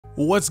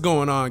What's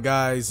going on,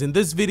 guys? In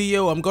this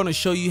video I'm going to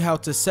show you how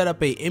to set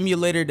up an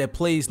emulator that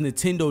plays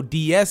Nintendo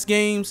DS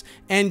games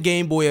and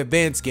Game Boy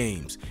Advance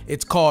games.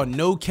 It's called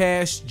NO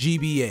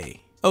GBA.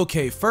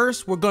 Okay,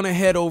 first we're going to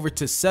head over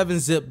to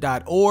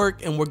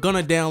 7zip.org and we're going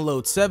to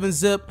download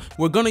 7zip.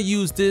 We're going to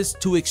use this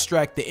to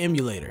extract the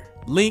emulator.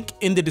 Link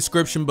in the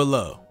description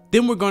below.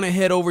 Then we're going to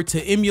head over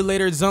to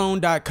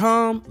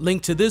emulatorzone.com,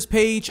 link to this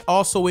page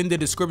also in the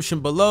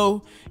description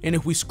below. And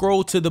if we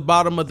scroll to the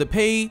bottom of the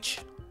page,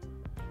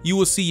 you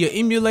will see your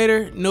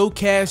emulator, NO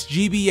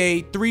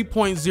GBA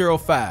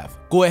 3.05.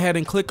 Go ahead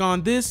and click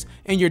on this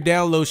and your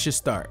download should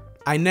start.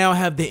 I now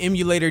have the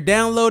emulator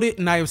downloaded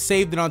and I have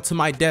saved it onto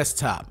my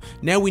desktop.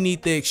 Now we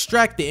need to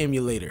extract the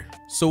emulator.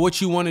 So what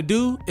you want to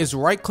do is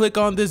right click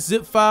on this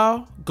zip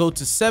file, go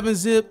to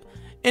 7zip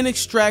and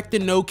extract the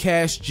NO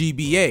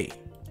GBA.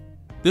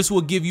 This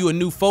will give you a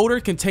new folder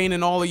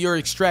containing all of your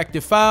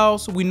extracted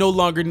files. We no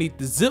longer need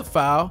the zip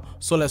file,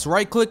 so let's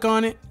right click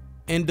on it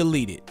and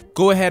delete it.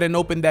 Go ahead and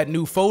open that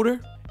new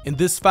folder, and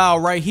this file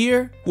right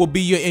here will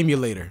be your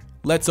emulator.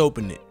 Let's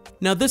open it.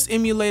 Now this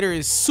emulator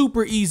is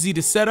super easy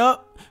to set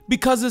up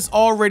because it's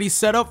already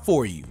set up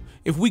for you.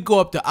 If we go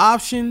up to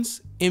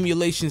options,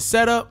 emulation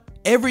setup,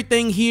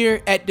 everything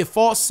here at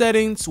default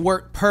settings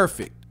work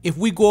perfect. If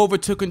we go over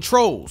to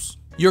controls,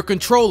 your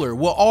controller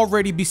will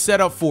already be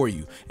set up for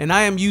you, and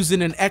I am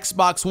using an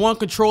Xbox One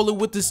controller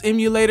with this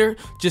emulator.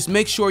 Just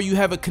make sure you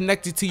have it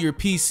connected to your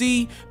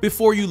PC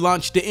before you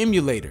launch the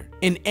emulator.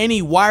 And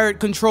any wired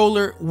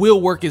controller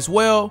will work as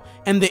well,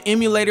 and the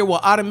emulator will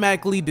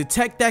automatically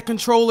detect that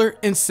controller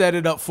and set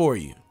it up for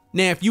you.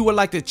 Now if you would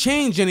like to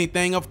change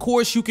anything, of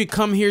course you could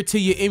come here to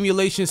your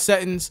emulation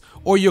settings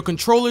or your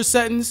controller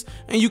settings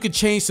and you could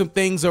change some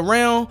things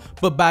around,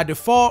 but by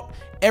default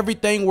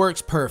everything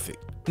works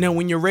perfect. Now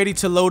when you're ready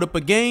to load up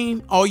a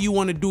game, all you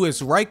want to do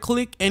is right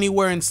click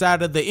anywhere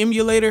inside of the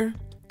emulator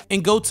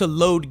and go to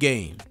load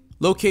game.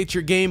 Locate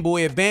your Game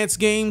Boy Advance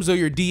games or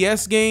your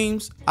DS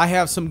games. I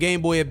have some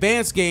Game Boy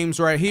Advance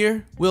games right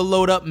here. We'll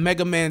load up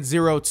Mega Man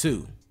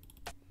 02.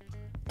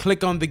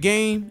 Click on the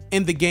game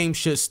and the game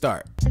should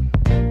start.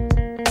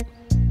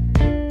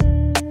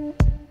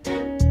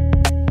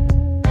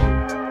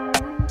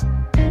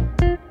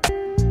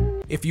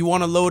 If you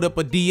want to load up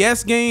a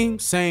DS game,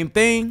 same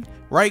thing.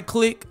 Right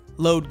click,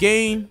 load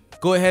game.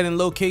 Go ahead and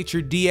locate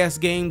your DS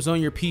games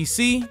on your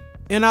PC,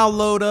 and I'll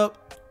load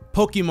up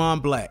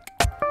Pokemon Black.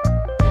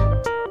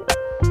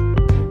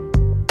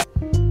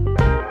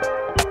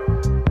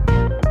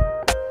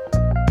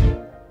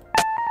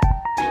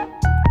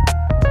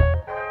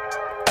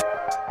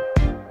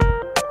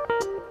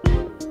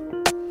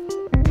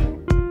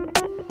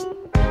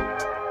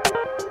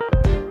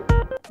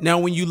 Now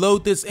when you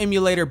load this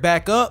emulator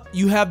back up,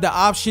 you have the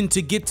option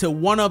to get to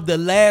one of the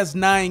last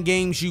 9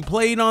 games you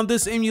played on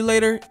this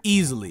emulator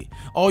easily.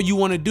 All you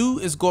want to do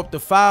is go up to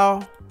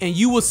file and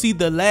you will see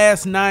the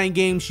last 9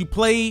 games you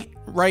played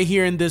right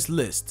here in this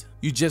list.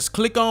 You just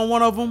click on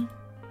one of them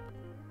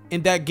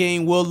and that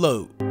game will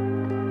load.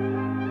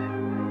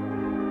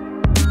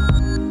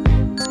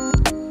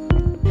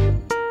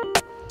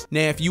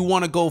 Now if you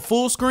want to go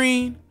full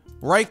screen,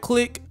 right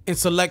click and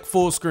select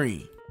full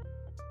screen.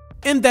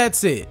 And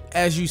that's it.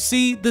 As you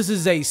see, this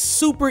is a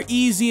super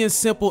easy and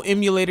simple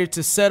emulator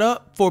to set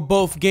up for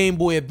both Game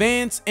Boy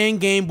Advance and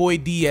Game Boy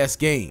DS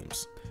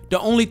games. The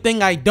only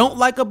thing I don't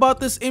like about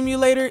this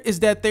emulator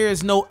is that there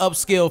is no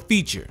upscale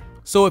feature.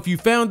 So if you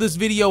found this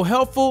video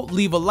helpful,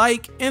 leave a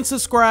like and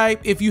subscribe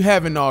if you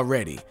haven't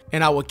already.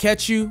 And I will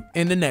catch you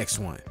in the next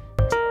one.